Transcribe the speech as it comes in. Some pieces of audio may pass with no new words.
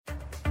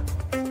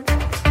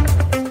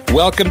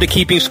Welcome to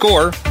Keeping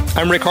Score.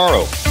 I'm Rick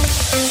Horrow.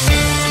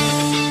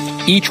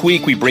 Each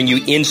week we bring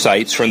you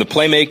insights from the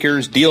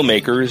playmakers, deal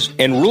makers,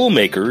 and rule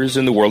makers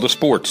in the world of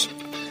sports.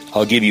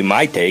 I'll give you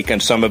my take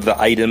on some of the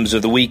items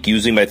of the week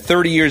using my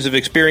 30 years of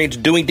experience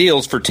doing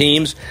deals for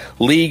teams,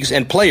 leagues,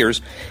 and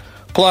players.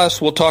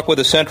 Plus, we'll talk with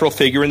a central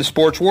figure in the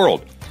sports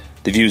world.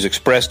 The views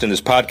expressed in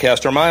this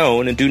podcast are my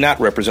own and do not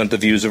represent the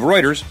views of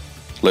Reuters.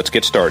 Let's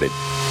get started.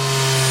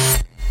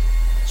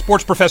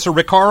 Sports professor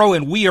Rick Horrow,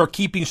 and we are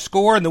keeping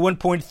score in the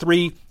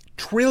 $1.3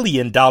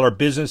 trillion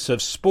business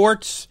of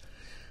sports.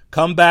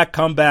 Come back.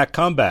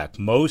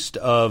 Most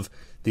of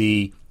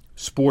the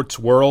sports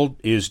world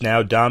is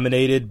now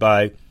dominated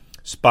by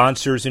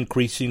sponsors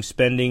increasing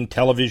spending,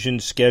 television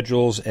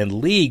schedules, and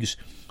leagues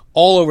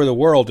all over the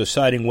world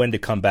deciding when to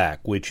come back,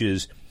 which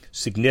is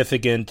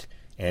significant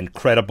and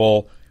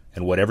credible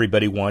and what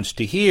everybody wants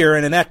to hear.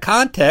 And in that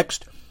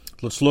context,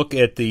 let's look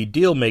at the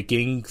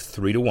deal-making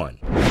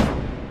 3-1.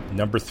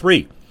 Number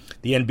 3,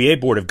 the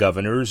NBA Board of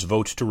Governors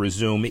votes to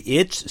resume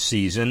its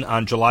season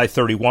on July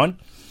 31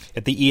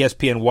 at the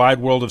ESPN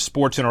Wide World of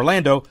Sports in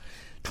Orlando.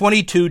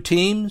 22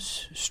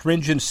 teams,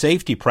 stringent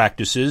safety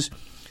practices.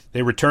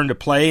 They return to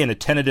play in a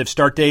tentative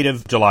start date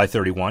of July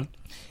 31.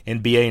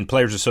 NBA and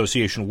Players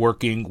Association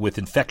working with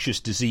infectious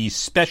disease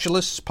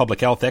specialists, public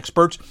health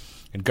experts,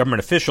 and government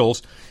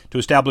officials to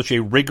establish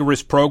a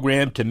rigorous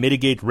program to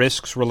mitigate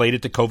risks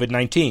related to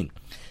COVID-19.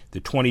 The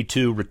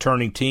 22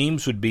 returning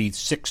teams would be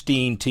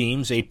 16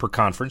 teams, 8 per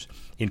conference,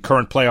 in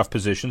current playoff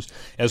positions,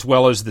 as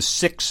well as the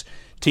 6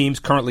 teams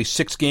currently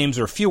 6 games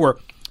or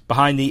fewer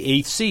behind the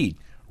 8th seed.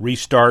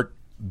 Restart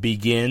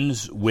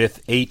begins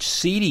with 8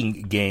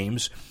 seeding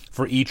games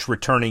for each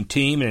returning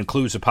team and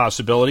includes a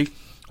possibility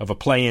of a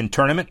play-in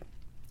tournament,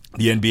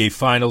 the NBA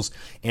Finals,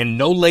 and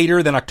no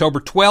later than October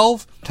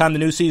 12, time the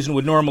new season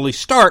would normally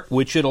start,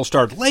 which it'll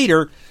start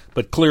later,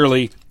 but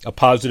clearly a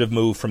positive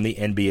move from the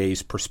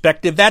NBA's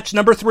perspective. That's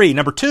number 3.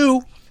 Number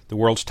 2, the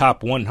world's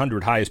top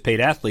 100 highest-paid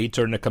athletes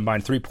earned a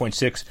combined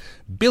 $3.6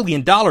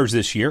 billion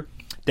this year,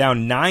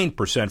 down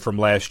 9% from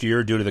last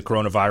year due to the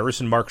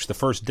coronavirus, and marks the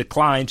first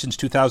decline since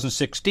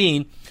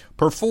 2016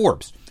 per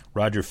Forbes.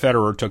 Roger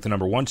Federer took the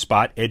number 1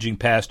 spot, edging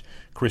past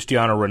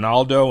Cristiano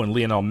Ronaldo and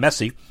Lionel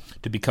Messi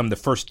to become the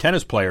first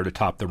tennis player to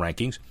top the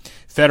rankings.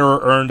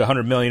 Federer earned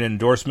 $100 million in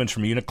endorsements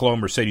from Uniqlo,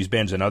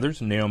 Mercedes-Benz, and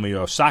others. Naomi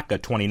Osaka,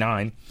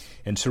 29,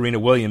 and Serena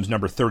Williams,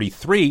 number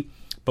 33,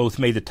 both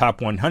made the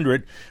top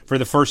 100 for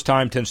the first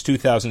time since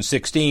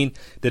 2016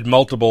 that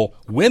multiple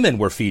women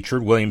were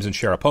featured, Williams and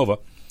Sharapova.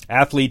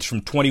 Athletes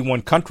from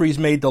 21 countries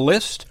made the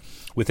list,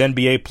 with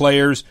NBA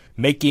players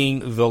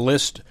making the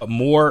list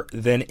more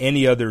than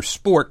any other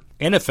sport.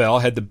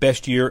 NFL had the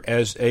best year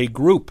as a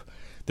group.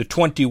 The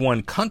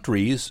 21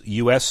 countries,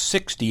 U.S.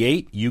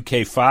 68,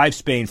 UK 5,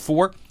 Spain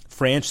 4,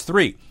 France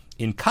 3.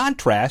 In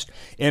contrast,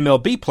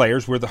 MLB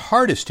players were the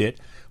hardest hit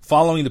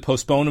following the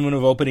postponement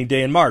of opening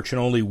day in March, and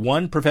only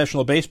one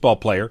professional baseball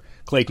player,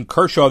 Clayton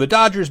Kershaw of the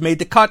Dodgers, made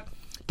the cut,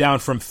 down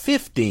from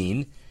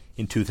 15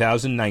 in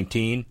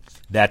 2019.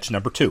 That's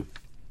number 2.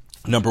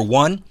 Number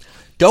 1,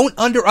 don't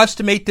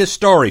underestimate this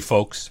story,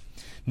 folks.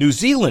 New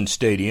Zealand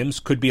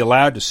stadiums could be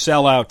allowed to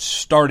sell out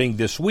starting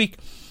this week,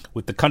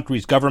 with the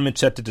country's government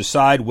set to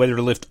decide whether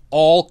to lift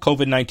all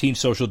COVID-19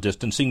 social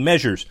distancing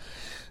measures.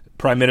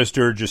 Prime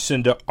Minister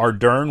Jacinda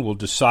Ardern will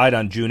decide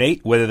on June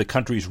 8 whether the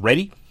country is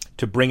ready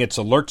to bring its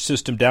alert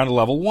system down to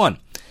level 1,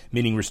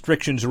 meaning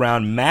restrictions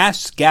around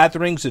mass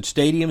gatherings at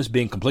stadiums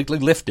being completely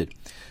lifted.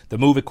 The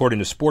move, according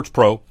to Sports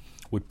Pro,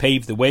 would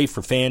pave the way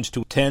for fans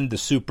to attend the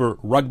Super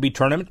Rugby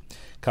tournament,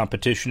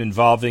 competition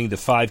involving the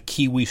 5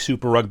 Kiwi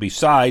Super Rugby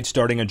sides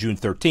starting on June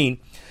 13.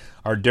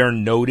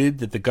 Ardern noted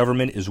that the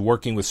government is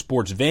working with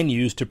sports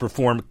venues to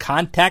perform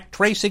contact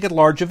tracing at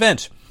large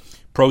events.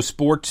 Pro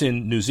sports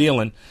in New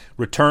Zealand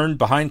returned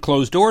behind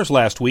closed doors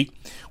last week,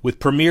 with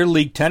Premier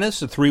League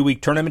Tennis, a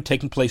 3-week tournament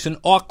taking place in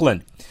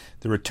Auckland.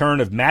 The return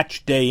of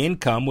match day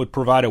income would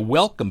provide a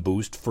welcome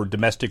boost for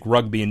domestic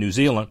rugby in New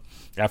Zealand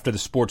after the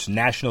sport's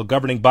national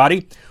governing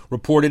body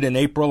reported in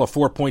April a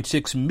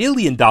 $4.6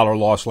 million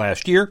loss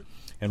last year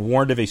and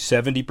warned of a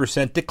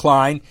 70%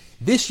 decline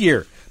this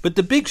year. But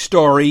the big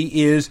story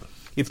is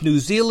if New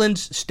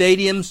Zealand's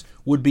stadiums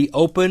would be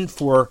open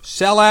for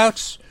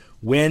sellouts,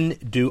 when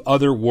do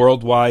other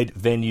worldwide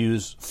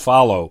venues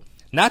follow?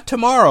 Not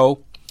tomorrow,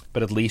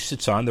 but at least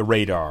it's on the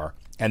radar.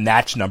 And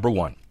that's number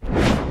 1.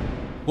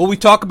 Well, we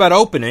talk about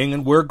opening,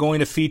 and we're going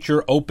to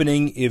feature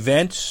opening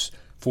events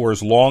for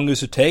as long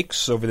as it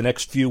takes over the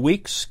next few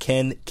weeks.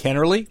 Ken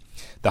Kennerly,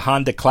 the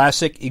Honda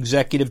Classic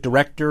executive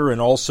director and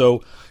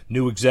also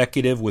new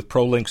executive with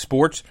ProLink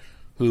Sports,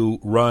 who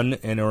run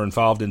and are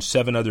involved in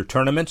 7 other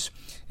tournaments,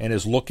 and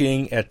is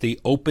looking at the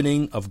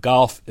opening of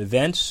golf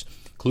events,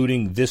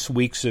 including this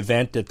week's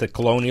event at the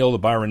Colonial, the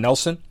Byron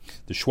Nelson,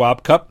 the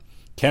Schwab Cup.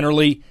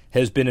 Kennerly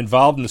has been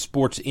involved in the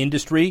sports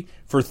industry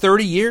for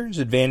 30 years,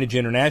 Advantage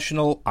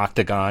International,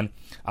 Octagon,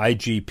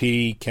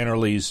 IGP,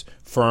 Kennerly's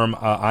firm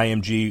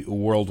IMG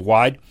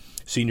Worldwide,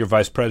 Senior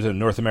Vice President of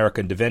North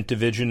American Event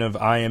Division of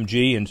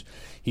IMG, and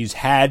He's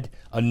had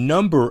a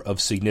number of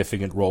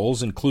significant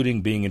roles,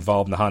 including being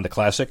involved in the Honda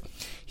Classic.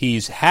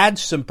 He's had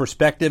some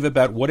perspective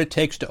about what it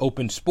takes to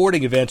open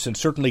sporting events and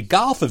certainly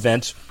golf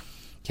events.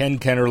 Ken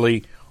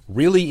Kennerly,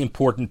 really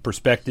important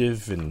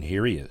perspective, and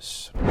here he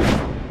is.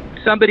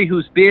 Somebody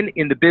who's been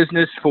in the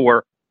business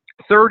for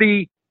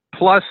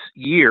 30-plus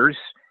years,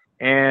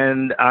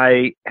 and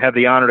I have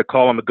the honor to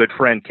call him a good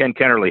friend. Ken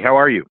Kennerly, how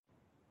are you?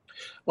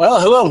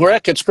 Well, hello,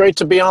 Rick. It's great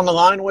to be on the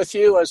line with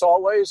you, as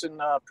always, and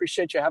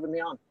appreciate you having me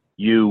on.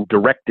 You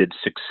directed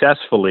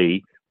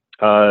successfully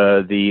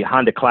the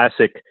Honda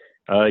Classic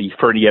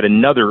for yet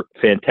another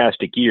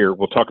fantastic year.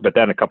 We'll talk about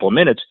that in a couple of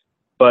minutes,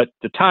 but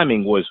the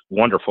timing was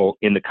wonderful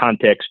in the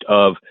context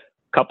of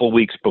a couple of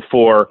weeks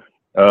before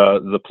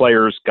the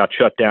players got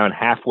shut down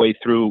halfway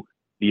through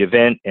the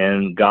event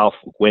and golf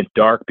went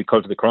dark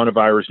because of the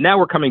coronavirus. Now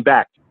we're coming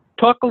back.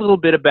 Talk a little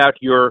bit about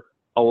your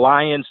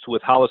alliance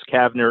with Hollis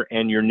Cavner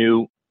and your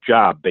new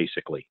job,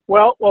 basically.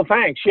 Well,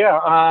 thanks. Yeah.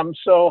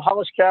 So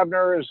Hollis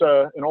Cavner is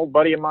an old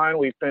buddy of mine.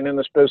 We've been in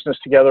this business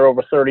together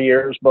over 30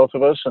 years, both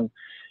of us. And,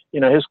 you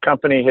know, his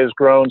company has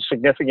grown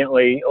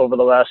significantly over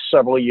the last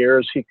several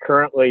years. He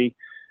currently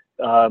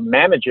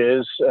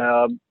manages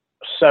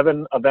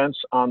 7 events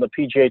on the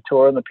PGA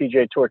Tour and the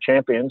PGA Tour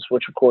Champions,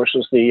 which of course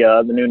is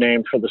the new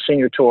name for the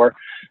senior tour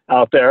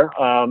out there.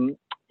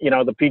 You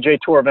know, the PGA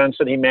Tour events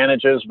that he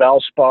manages,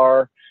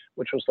 Valspar,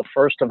 which was the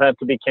first event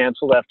to be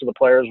canceled after the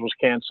Players was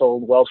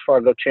canceled. Wells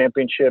Fargo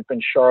Championship in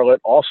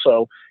Charlotte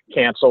also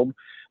canceled.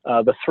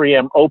 The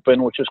 3M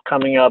Open, which is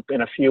coming up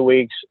in a few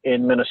weeks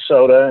in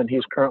Minnesota, and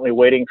he's currently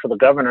waiting for the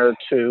governor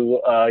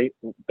to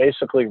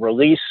basically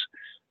release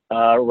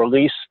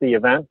the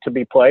event to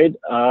be played.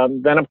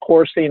 Then, of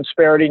course, the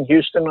Insperity in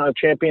Houston, a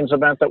Champions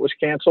event that was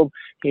canceled.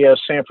 He has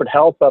Sanford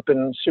Health up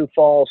in Sioux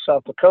Falls,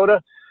 South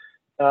Dakota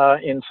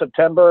in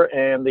September,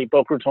 and the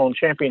Boca Raton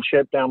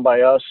Championship down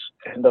by us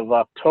end of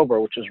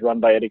October, which is run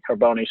by Eddie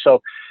Carboni.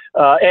 So,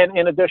 and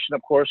in addition,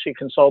 of course, he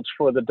consults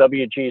for the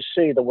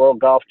WGC, the World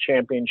Golf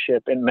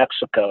Championship in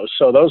Mexico.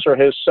 So those are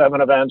his 7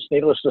 events.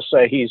 Needless to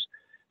say, he's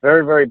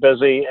very, very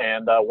busy.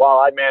 And while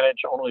I manage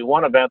only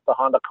one event, the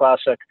Honda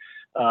Classic,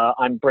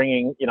 I'm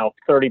bringing,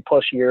 30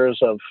 plus years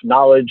of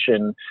knowledge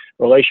and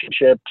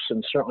relationships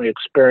and certainly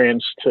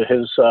experience to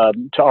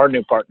to our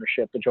new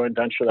partnership, the joint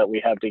venture that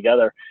we have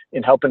together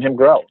in helping him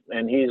grow.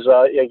 And he's,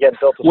 again,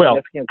 built a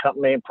significant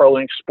company in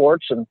ProLink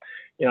Sports, and,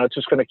 it's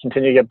just going to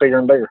continue to get bigger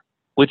and bigger.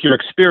 With your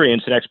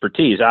experience and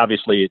expertise,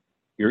 obviously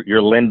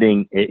you're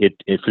lending it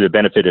for the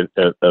benefit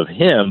of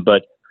him,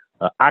 but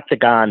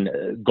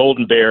Octagon,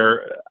 Golden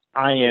Bear,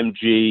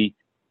 IMG,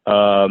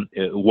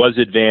 was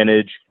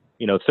Advantage,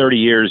 30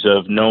 years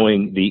of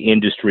knowing the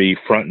industry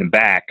front and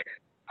back.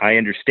 I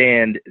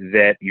understand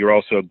that you're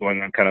also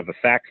going on kind of a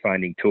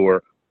fact-finding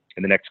tour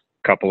in the next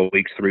couple of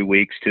weeks, 3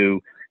 weeks,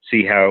 to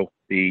see how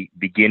the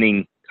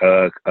beginning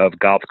of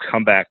golf's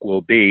comeback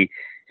will be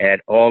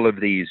at all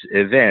of these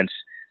events.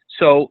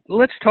 So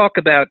let's talk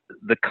about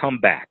the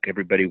comeback.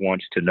 Everybody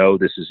wants to know.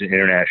 This is an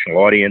international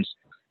audience.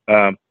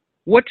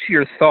 What's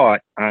your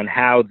thought on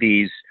how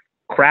these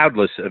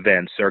crowdless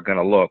events are going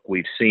to look?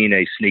 We've seen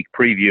a sneak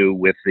preview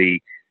with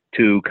the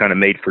 2 kind of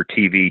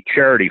made-for-TV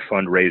charity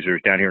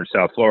fundraisers down here in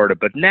South Florida,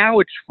 but now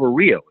it's for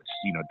real.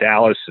 It's,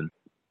 Dallas,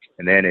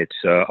 and then it's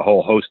a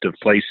whole host of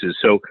places.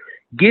 So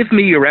give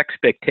me your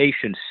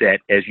expectation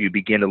set as you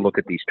begin to look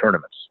at these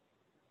tournaments.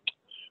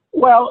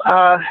 Well,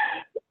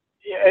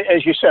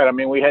 as you said,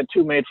 we had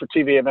 2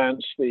 made-for-TV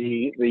events.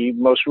 The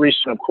most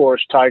recent, of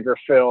course, Tiger,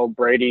 Phil,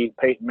 Brady,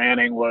 Peyton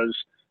Manning was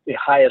the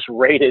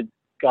highest-rated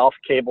golf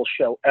cable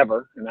show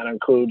ever, and that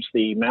includes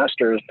the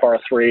Masters Par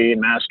 3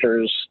 and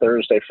Masters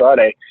Thursday,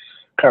 Friday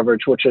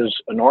coverage, which is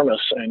enormous.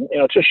 And,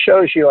 it just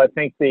shows you, I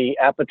think, the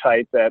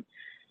appetite that,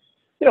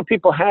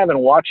 people have in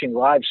watching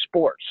live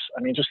sports.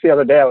 Just the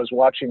other day I was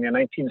watching the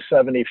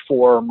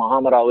 1974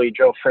 Muhammad Ali,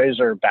 Joe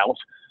Frazier bout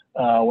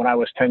when I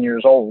was 10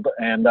 years old.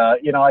 And,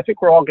 I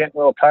think we're all getting a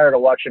little tired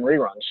of watching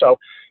reruns. So,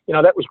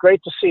 that was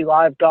great to see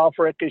live golf,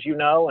 Rick, as you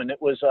know, and it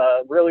was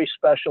really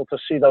special to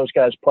see those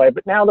guys play.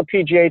 But now the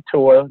PGA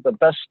Tour, the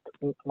best,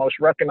 most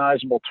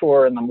recognizable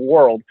tour in the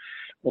world,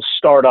 will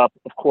start up,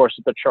 of course,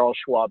 at the Charles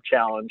Schwab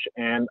Challenge.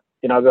 And,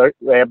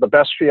 they have the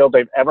best field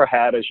they've ever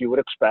had, as you would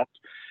expect.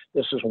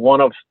 This is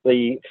one of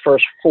the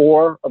first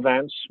 4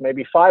 events,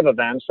 maybe 5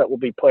 events that will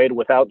be played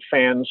without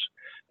fans.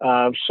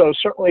 So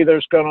certainly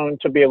there's going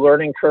to be a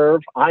learning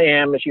curve. I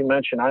am, as you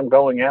mentioned, I'm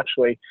going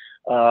actually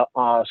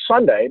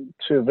Sunday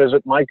to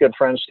visit my good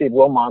friend Steve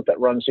Wilmot that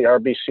runs the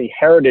RBC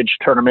Heritage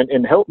Tournament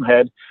in Hilton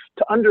Head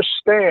to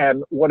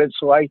understand what it's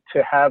like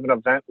to have an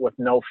event with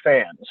no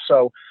fans.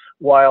 So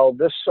while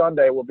this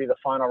Sunday will be the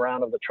final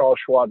round of the Charles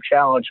Schwab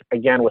Challenge,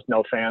 again with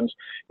no fans,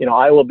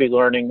 I will be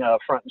learning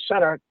front and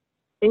center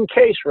in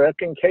case, Rick,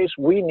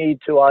 we need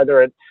to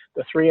either at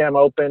the 3M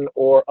Open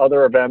or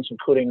other events,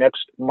 including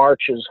next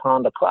March's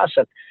Honda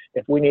Classic,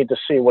 if we need to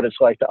see what it's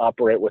like to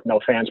operate with no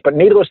fans. But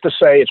needless to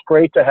say, it's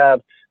great to have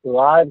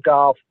live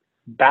golf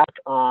back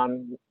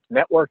on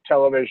network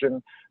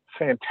television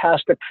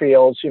fantastic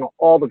fields.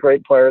 All the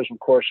great players, of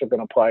course, are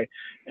going to play.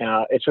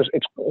 It's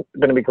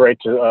going to be great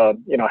to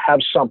have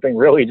something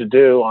really to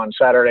do on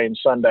Saturday and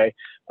Sunday.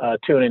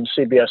 Tune in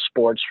CBS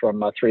Sports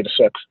from 3 to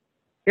 6.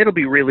 It'll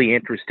be really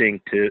interesting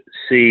to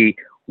see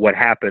what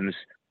happens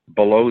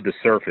below the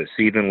surface,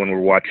 even when we're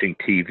watching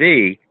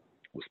TV,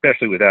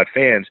 especially without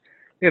fans.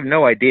 We have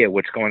no idea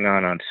what's going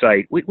on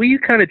site. Will you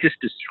kind of just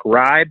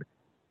describe,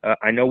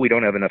 I know we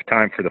don't have enough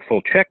time for the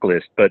full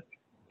checklist, but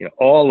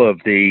all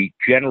of the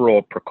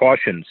general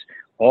precautions,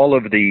 all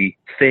of the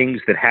things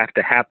that have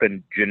to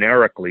happen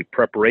generically,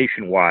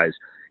 preparation-wise,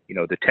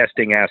 the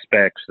testing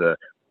aspects, the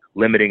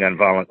limiting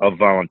of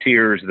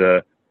volunteers,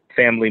 the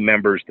family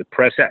members, the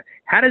press.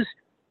 How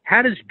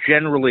does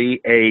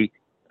generally a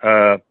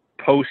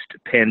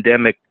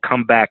post-pandemic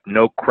comeback,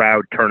 no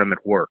crowd tournament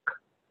work?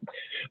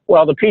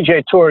 Well, the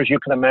PGA Tour, as you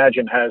can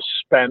imagine, has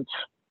spent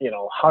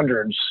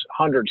hundreds,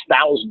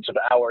 thousands of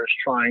hours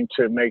trying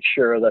to make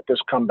sure that this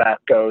comeback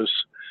goes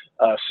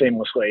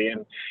seamlessly,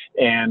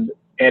 and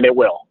it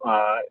will.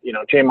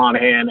 Jay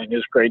Monahan and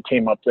his great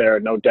team up there,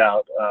 no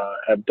doubt,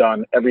 have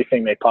done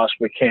everything they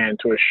possibly can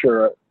to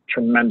assure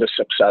tremendous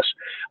success.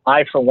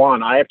 For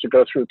one, I have to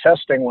go through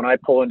testing when I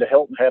pull into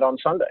Hilton Head on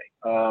Sunday.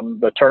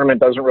 The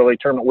tournament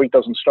week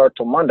doesn't start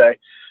till Monday,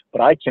 but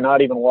I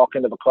cannot even walk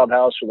into the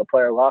clubhouse or the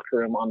player locker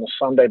room on the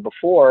Sunday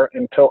before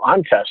until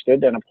I'm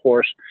tested and, of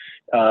course,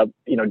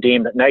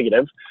 deemed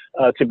negative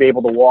to be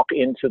able to walk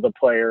into the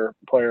player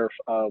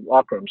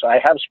locker rooms. I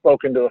have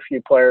spoken to a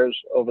few players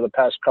over the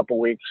past couple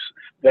weeks.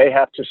 They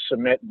have to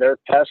submit their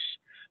tests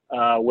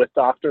with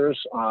doctors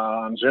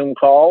on Zoom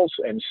calls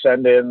and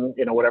send in,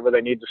 whatever they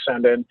need to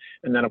send in.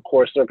 And then, of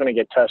course, they're going to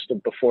get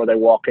tested before they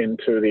walk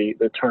into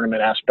the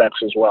tournament aspects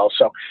as well.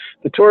 So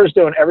the tour is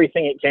doing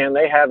everything it can.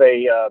 They have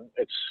a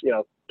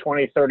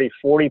 20, 30,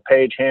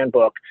 40-page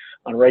handbook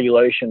on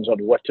regulations on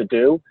what to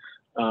do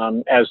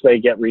as they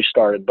get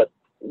restarted. But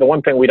the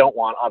one thing we don't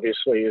want,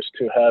 obviously, is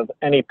to have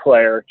any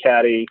player,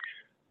 caddy,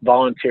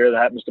 volunteer that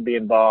happens to be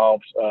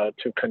involved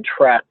to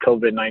contract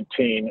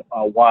COVID-19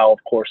 while,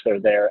 of course, they're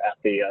there at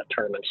the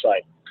tournament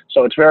site.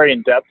 So it's very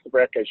in-depth,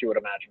 Rick, as you would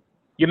imagine.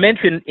 You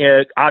mentioned,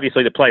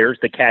 obviously, the players,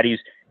 the caddies,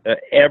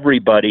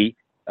 everybody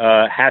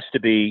has to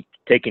be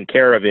taken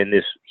care of in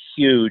this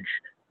huge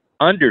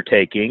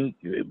undertaking.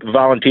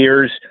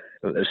 Volunteers,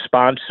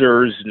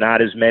 sponsors,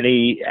 not as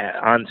many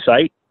on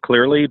site,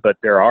 clearly, but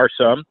there are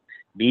some.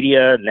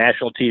 Media,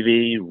 national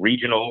TV,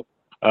 regional.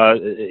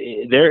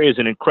 There is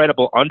an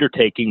incredible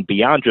undertaking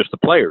beyond just the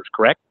players,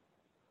 correct?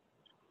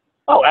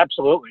 Oh,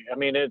 absolutely. I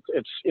mean,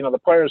 it's the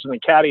players and the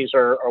caddies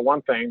are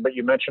one thing, but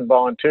you mentioned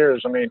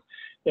volunteers. I mean,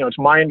 it's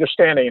my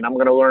understanding, and I'm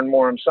going to learn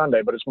more on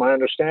Sunday, but it's my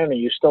understanding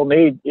you still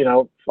need,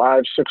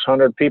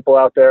 500-600 people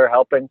out there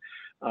helping.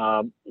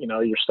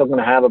 You're still going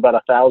to have about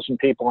 1,000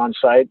 people on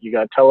site. You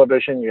got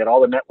television, you got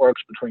all the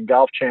networks between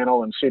Golf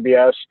Channel and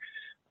CBS.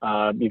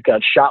 You've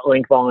got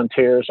ShotLink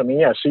volunteers. I mean,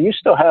 yeah, so you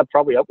still have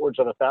probably upwards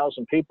of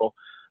 1,000 people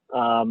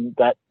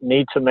that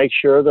need to make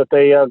sure that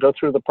they go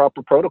through the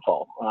proper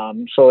protocol.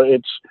 So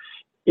it's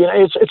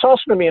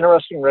also going to be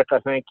interesting, Rick, I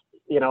think,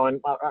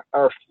 and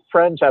our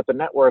friends at the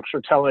networks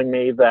are telling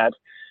me that,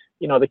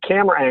 the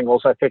camera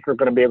angles, I think, are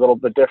going to be a little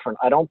bit different.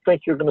 I don't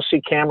think you're going to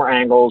see camera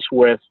angles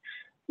with,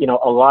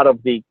 a lot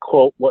of the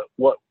quote,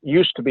 what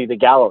used to be the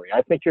gallery.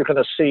 I think you're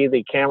going to see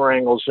the camera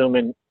angles zoom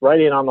in right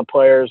in on the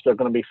players. They're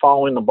going to be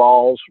following the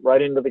balls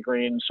right into the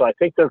green. So I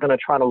think they're going to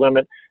try to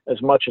limit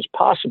as much as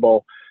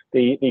possible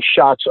the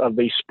shots of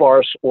the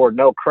sparse or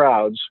no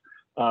crowds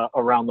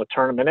around the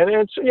tournament. And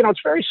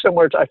it's very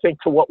similar to, I think,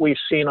 to what we've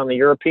seen on the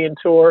European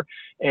Tour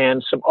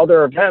and some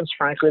other events,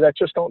 frankly, that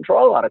just don't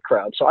draw a lot of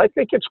crowds. So I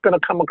think it's going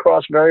to come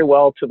across very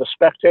well to the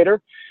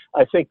spectator.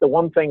 I think the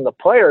one thing the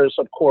players,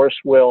 of course,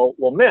 will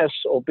miss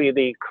will be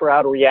the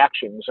crowd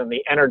reactions and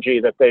the energy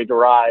that they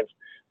derive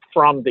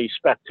from the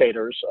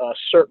spectators,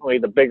 certainly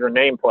the bigger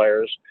name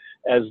players,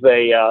 as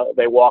they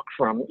walk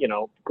from,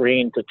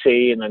 green to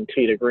tee and then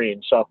tee to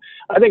green. So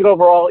I think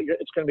overall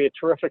it's going to be a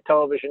terrific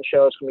television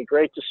show. It's going to be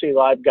great to see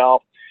live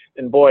golf.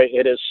 And boy,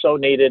 it is so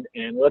needed.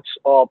 And let's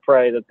all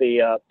pray that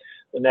the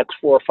next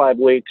 4 or 5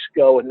 weeks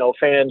go with no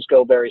fans,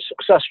 go very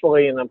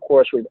successfully. And of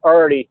course, we've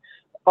already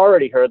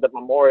heard that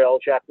Memorial,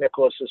 Jack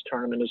Nicklaus's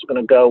tournament, is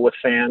going to go with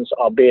fans,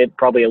 albeit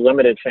probably a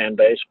limited fan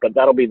base, but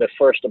that'll be the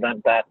first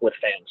event back with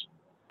fans.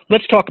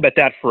 Let's talk about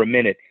that for a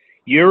minute.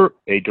 You're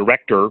a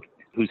director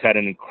who's had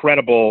an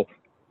incredible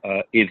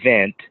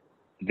event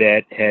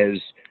that has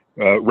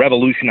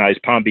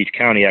revolutionized Palm Beach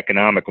County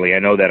economically. I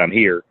know that I'm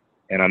here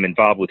and I'm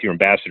involved with your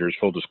ambassadors,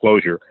 full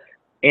disclosure,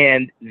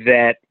 and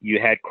that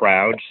you had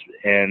crowds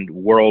and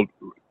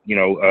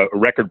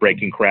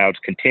record-breaking crowds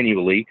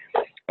continually.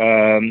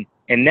 And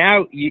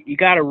now you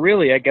got to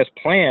really, I guess,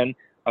 plan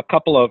a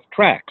couple of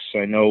tracks.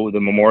 I know the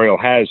Memorial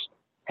has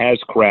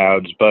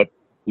crowds, but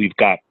we've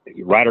got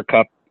Ryder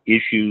Cup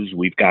issues.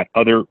 We've got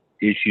other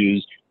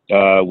issues.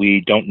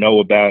 We don't know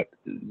about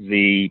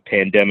the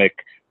pandemic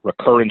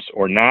recurrence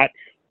or not.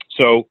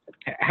 So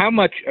how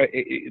much,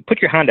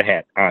 put your Honda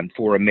hat on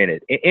for a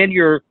minute and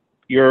your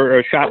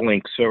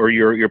ShotLinks or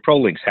your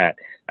ProLinks hat.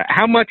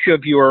 How much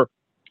of your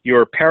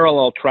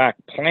parallel track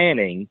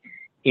planning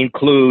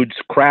includes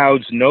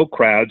crowds, no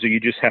crowds, or you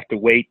just have to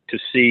wait to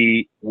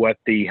see what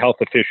the health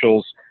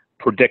officials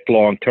predict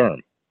long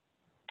term?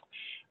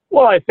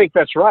 Well, I think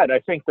that's right. I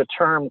think the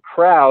term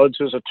crowds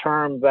is a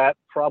term that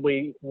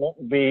probably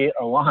won't be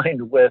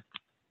aligned with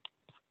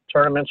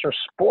tournaments or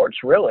sports,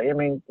 really. I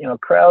mean,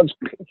 crowds,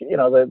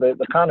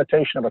 the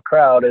connotation of a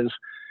crowd is,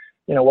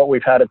 what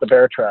we've had at the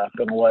Bear Trap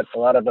and what a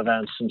lot of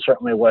events and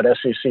certainly what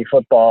SEC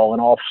football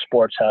and all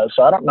sports has.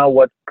 So I don't know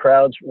what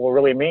crowds will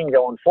really mean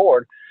going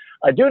forward.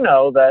 I do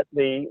know that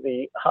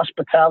the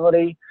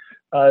hospitality,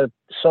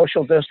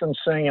 social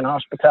distancing and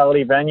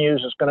hospitality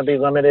venues is going to be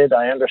limited.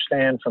 I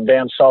understand from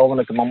Dan Sullivan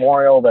at the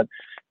Memorial that,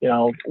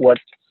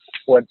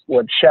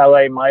 what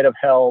Chalet might have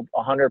held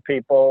 100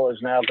 people is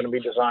now going to be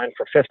designed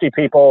for 50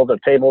 people. The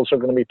tables are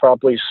going to be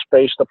properly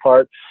spaced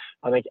apart.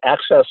 I think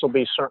access will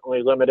be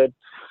certainly limited.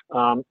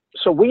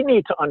 So we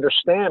need to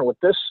understand with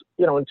this,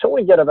 until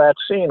we get a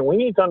vaccine, we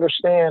need to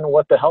understand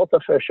what the health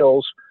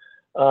officials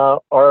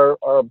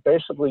are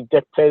basically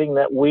dictating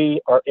that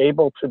we are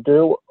able to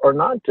do or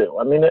not do.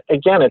 I mean,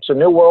 again, it's a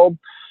new world.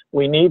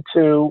 We need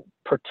to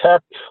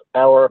protect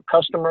our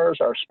customers,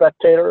 our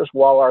spectators,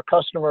 while our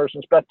customers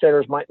and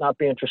spectators might not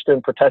be interested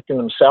in protecting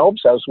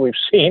themselves, as we've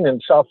seen in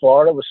South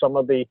Florida with some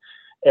of the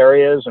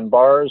areas and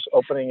bars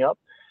opening up.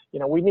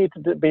 We need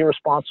to be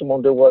responsible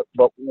and do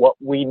what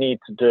we need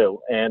to do.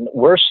 And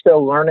we're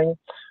still learning.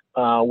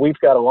 We've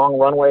got a long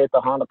runway at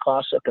the Honda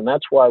Classic, and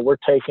that's why we're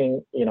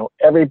taking,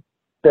 every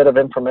bit of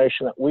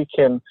information that we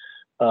can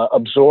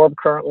absorb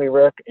currently,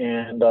 Rick,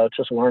 and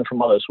just learn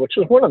from others, which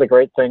is one of the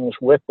great things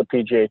with the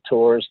PGA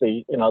Tours,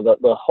 the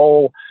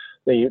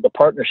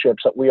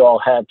partnerships that we all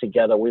have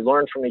together. We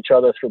learn from each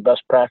other through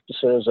best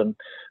practices, and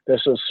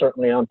this is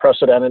certainly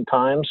unprecedented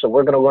times. So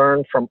we're going to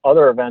learn from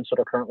other events that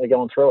are currently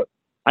going through it.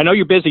 I know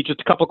you're busy.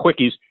 Just a couple of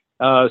quickies,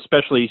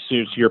 especially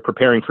since you're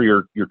preparing for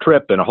your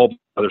trip and a whole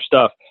other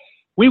stuff.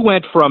 We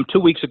went from 2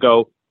 weeks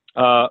ago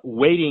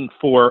waiting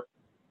for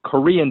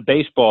Korean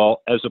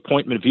baseball as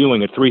appointment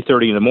viewing at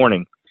 3:30 in the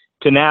morning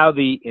to now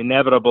the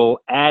inevitable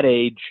Ad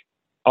Age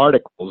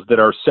articles that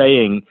are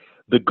saying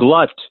the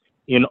glut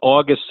in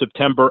August,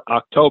 September,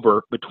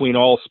 October between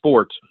all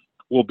sports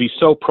will be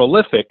so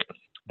prolific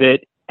that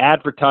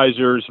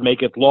advertisers may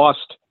get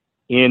lost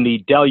in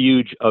the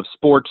deluge of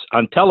sports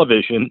on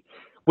television,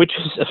 which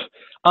is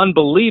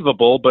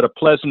unbelievable, but a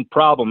pleasant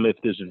problem if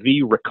this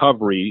V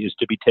recovery is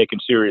to be taken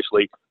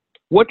seriously.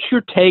 What's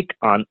your take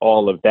on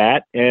all of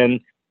that?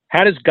 And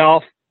how does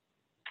golf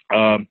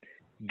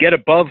get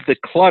above the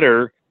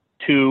clutter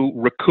to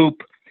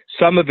recoup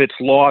some of its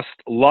lost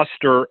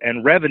luster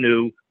and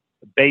revenue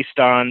based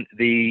on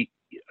the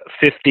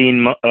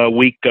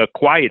 15-week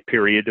quiet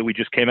period that we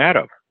just came out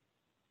of?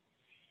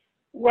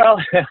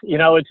 Well,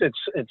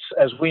 it's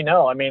as we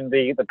know, I mean,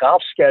 the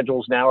golf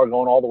schedules now are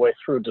going all the way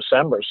through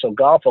December. So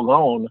golf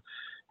alone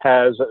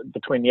has,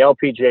 between the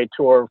LPGA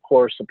Tour, of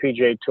course, the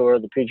PGA Tour,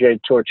 the PGA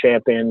Tour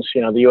champions,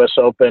 the U.S.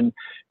 Open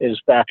is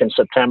back in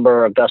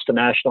September, Augusta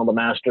National, the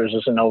Masters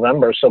is in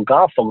November. So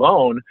golf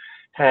alone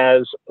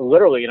has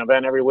literally an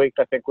event every week,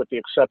 I think, with the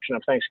exception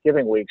of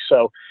Thanksgiving week.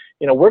 So,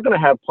 we're going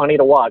to have plenty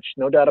to watch,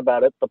 no doubt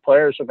about it. The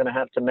players are going to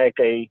have to make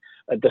a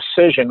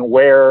decision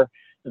where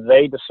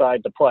they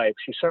decide to play,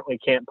 because you certainly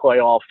can't play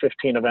all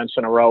 15 events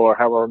in a row or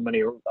however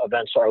many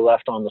events are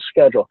left on the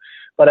schedule.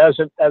 But as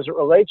it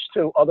relates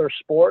to other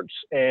sports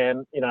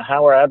and,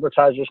 how are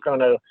advertisers going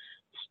to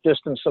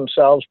distance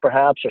themselves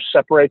perhaps, or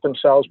separate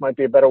themselves might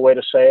be a better way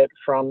to say it,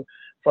 from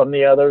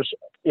the others,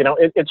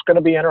 it's going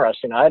to be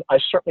interesting. I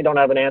certainly don't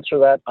have an answer to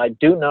that. I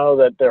do know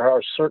that there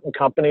are certain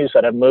companies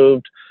that have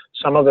moved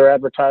some of their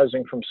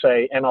advertising from,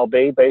 say,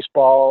 MLB,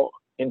 baseball,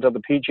 into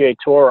the PGA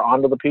Tour,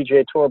 onto the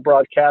PGA Tour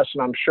broadcast,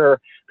 and I'm sure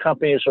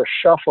companies are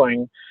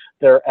shuffling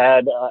their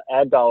ad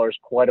dollars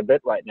quite a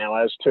bit right now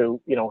as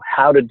to,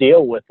 how to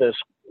deal with this,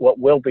 what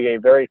will be a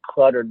very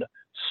cluttered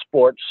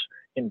sports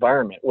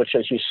environment, which,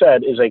 as you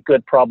said, is a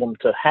good problem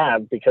to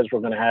have because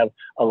we're going to have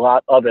a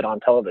lot of it on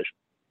television.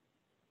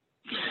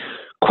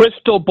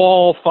 Crystal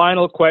ball,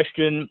 final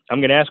question.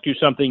 I'm going to ask you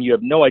something you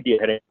have no idea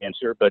how to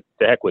answer, but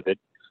to heck with it.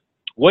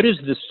 What does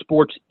the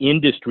sports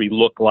industry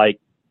look like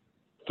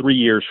 3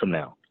 years from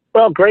now?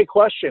 Well, great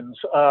questions.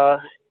 By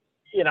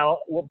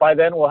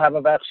then we'll have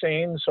a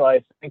vaccine, so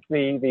I think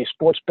the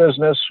sports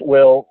business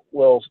will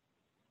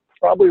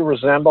probably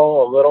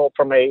resemble a little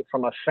from a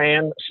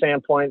fan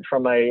standpoint,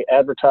 from a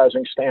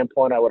advertising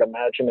standpoint. I would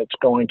imagine it's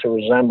going to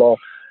resemble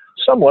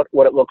somewhat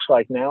what it looks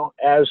like now.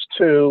 As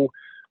to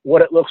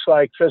what it looks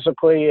like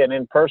physically and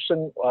in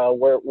person,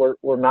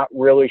 we're not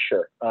really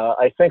sure.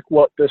 I think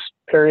what this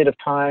period of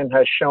time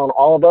has shown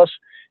all of us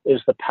is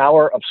the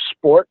power of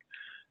sport.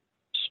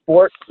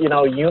 Sport,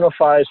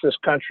 unifies this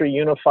country,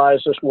 unifies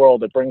this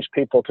world. It brings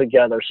people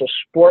together. So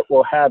sport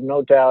will have,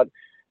 no doubt,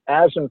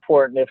 as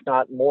important, if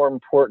not more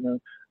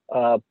important,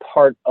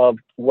 part of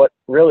what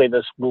really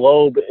this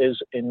globe is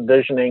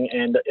envisioning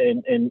and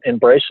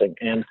embracing.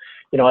 And,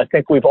 I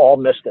think we've all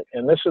missed it.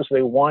 And this is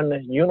the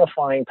one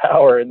unifying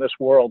power in this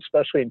world,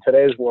 especially in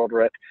today's world,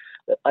 Rick,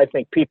 I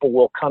think people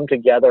will come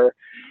together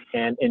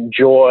and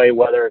enjoy,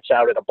 whether it's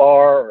out at a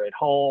bar or at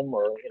home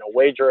or,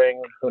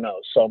 wagering, who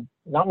knows. So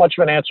not much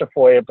of an answer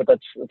for you, but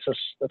that's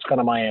kind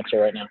of my answer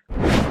right now.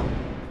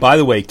 By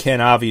the way, Ken,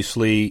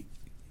 obviously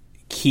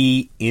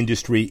key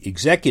industry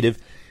executive,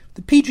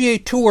 the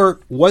PGA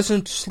Tour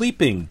wasn't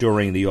sleeping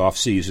during the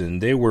off-season.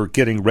 They were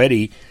getting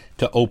ready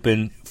to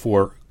open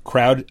for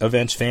crowd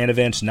events, fan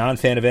events,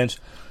 non-fan events,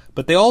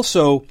 but they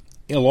also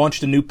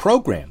launched a new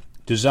program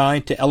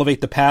designed to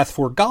elevate the path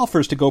for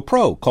golfers to go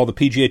pro, called the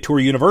PGA Tour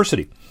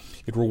University.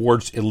 It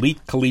rewards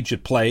elite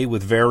collegiate play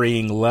with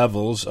varying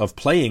levels of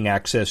playing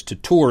access to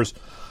tours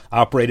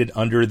operated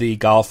under the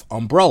golf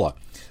umbrella.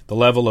 The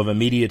level of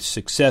immediate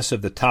success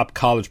of the top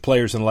college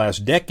players in the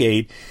last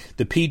decade,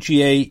 the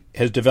PGA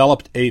has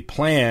developed a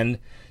plan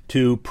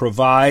to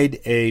provide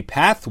a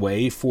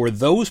pathway for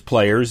those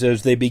players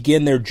as they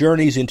begin their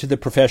journeys into the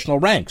professional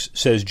ranks,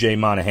 says Jay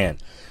Monahan.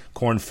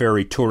 Korn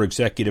Ferry Tour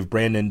executive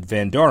Brandon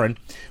Van Doren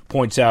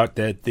points out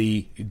that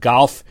the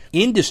golf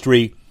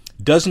industry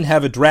doesn't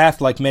have a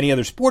draft like many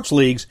other sports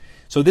leagues,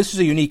 so this is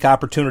a unique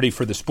opportunity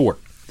for the sport.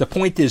 The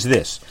point is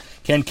this.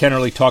 Ken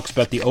Kennerly talks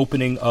about the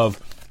opening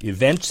of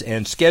events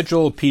and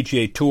schedule.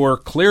 PGA Tour,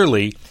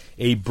 clearly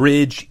a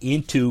bridge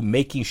into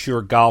making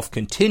sure golf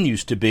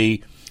continues to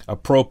be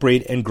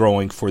appropriate and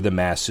growing for the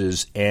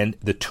masses and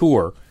the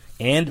tour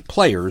and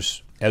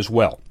players as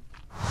well.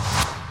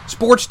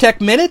 Sports Tech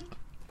Minute?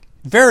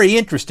 Very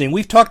interesting.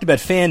 We've talked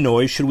about fan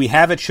noise. Should we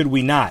have it? Should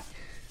we not?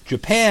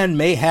 Japan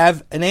may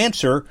have an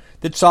answer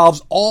that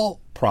solves all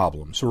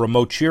problems. A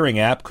remote cheering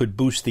app could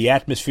boost the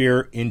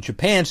atmosphere in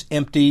Japan's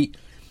empty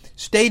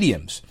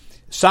stadiums.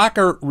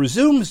 Soccer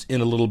resumes in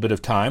a little bit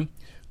of time,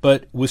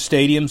 but with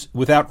stadiums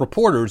without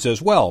reporters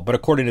as well. But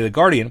according to The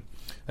Guardian,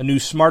 a new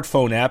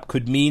smartphone app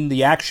could mean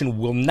the action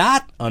will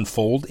not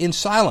unfold in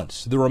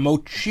silence. The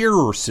remote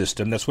cheerer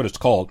system, that's what it's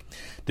called,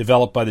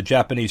 developed by the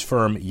Japanese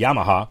firm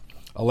Yamaha,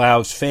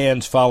 allows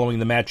fans following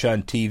the match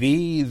on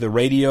TV, the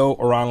radio,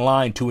 or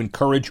online to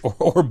encourage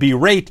or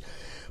berate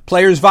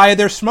players via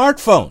their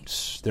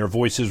smartphones, their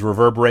voices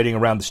reverberating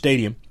around the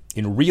stadium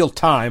in real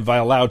time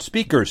via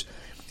loudspeakers.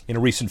 In a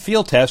recent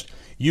field test,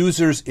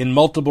 users in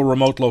multiple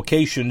remote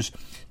locations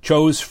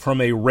chose from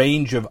a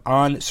range of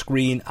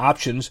on-screen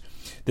options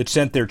that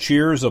sent their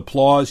cheers,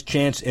 applause,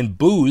 chants, and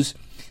boos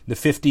the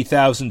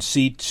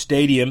 50,000-seat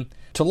stadium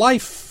to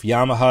life.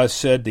 Yamaha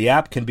said the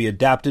app can be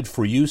adapted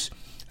for use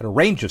at a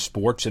range of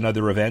sports and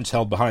other events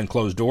held behind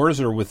closed doors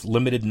or with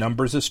limited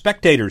numbers of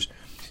spectators.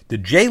 The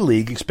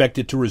J-League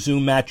expected to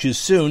resume matches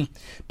soon,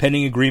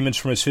 pending agreements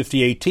from its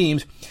 58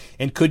 teams,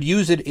 and could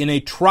use it in a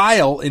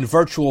trial in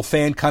virtual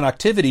fan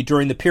connectivity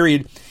during the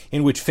period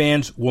in which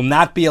fans will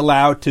not be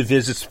allowed to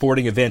visit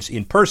sporting events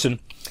in person.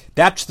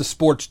 That's the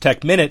Sports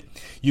Tech Minute.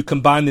 You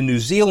combine the New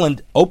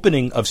Zealand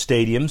opening of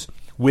stadiums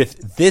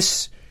with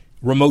this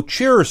remote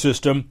cheerer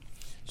system,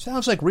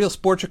 sounds like real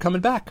sports are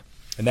coming back.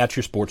 And that's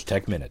your Sports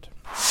Tech Minute.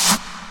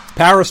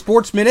 Para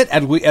Sports Minute,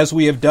 as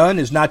we have done,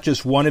 is not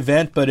just one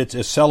event, but it's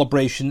a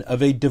celebration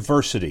of a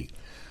diversity.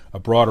 A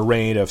broad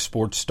array of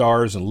sports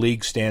stars and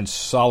leagues stand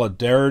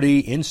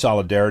in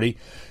solidarity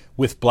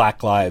with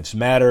Black Lives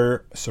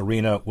Matter,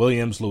 Serena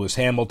Williams, Lewis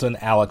Hamilton,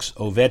 Alex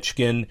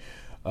Ovechkin,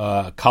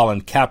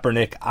 Colin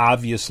Kaepernick,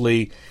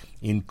 obviously,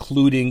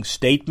 including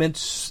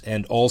statements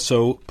and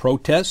also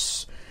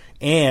protests,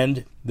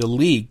 and the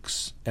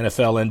leagues,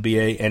 NFL,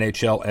 NBA,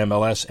 NHL,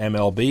 MLS,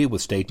 MLB,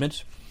 with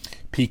statements.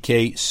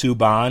 P.K.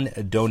 Subban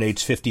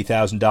donates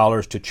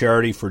 $50,000 to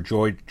charity for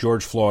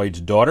George Floyd's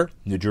daughter,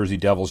 New Jersey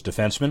Devils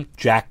defenseman.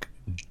 Jack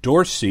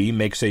Dorsey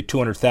makes a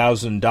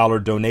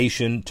 $200,000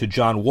 donation to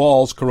John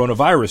Wall's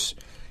coronavirus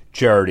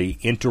charity,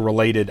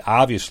 interrelated,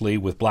 obviously,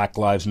 with Black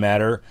Lives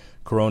Matter,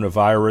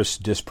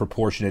 coronavirus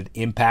disproportionate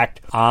impact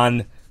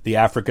on the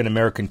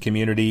African-American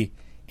community,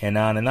 and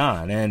on and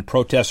on. And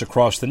protests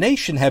across the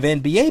nation have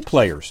NBA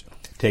players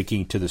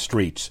taking to the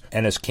streets.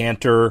 Enes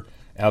Kanter,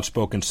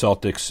 outspoken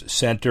Celtics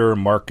center,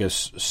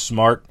 Marcus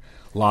Smart,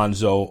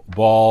 Lonzo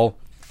Ball,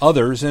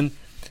 others. And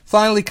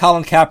finally,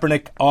 Colin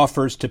Kaepernick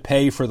offers to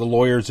pay for the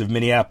lawyers of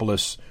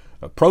Minneapolis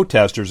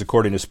protesters,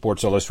 according to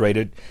Sports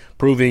Illustrated,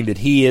 proving that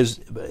he is,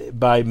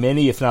 by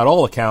many, if not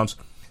all accounts,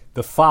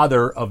 the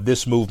father of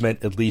this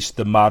movement, at least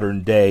the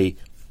modern-day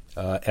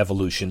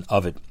evolution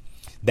of it.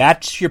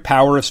 That's your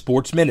Power of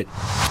Sports Minute.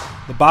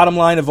 The bottom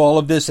line of all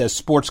of this, as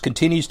sports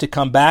continues to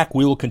come back,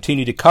 we will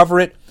continue to cover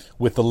it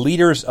with the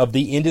leaders of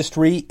the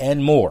industry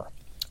and more.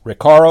 Rick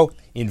Horrow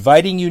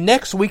inviting you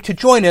next week to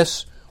join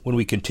us when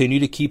we continue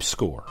to keep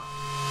score.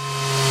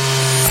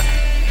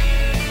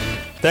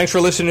 Thanks for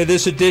listening to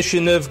this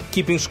edition of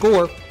Keeping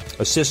Score.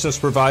 Assistance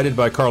provided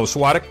by Carlos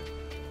Swadek,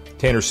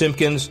 Tanner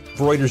Simpkins,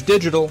 Reuters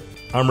Digital.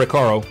 I'm Rick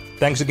Horrow.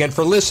 Thanks again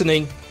for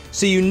listening.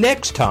 See you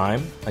next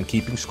time on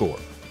Keeping Score.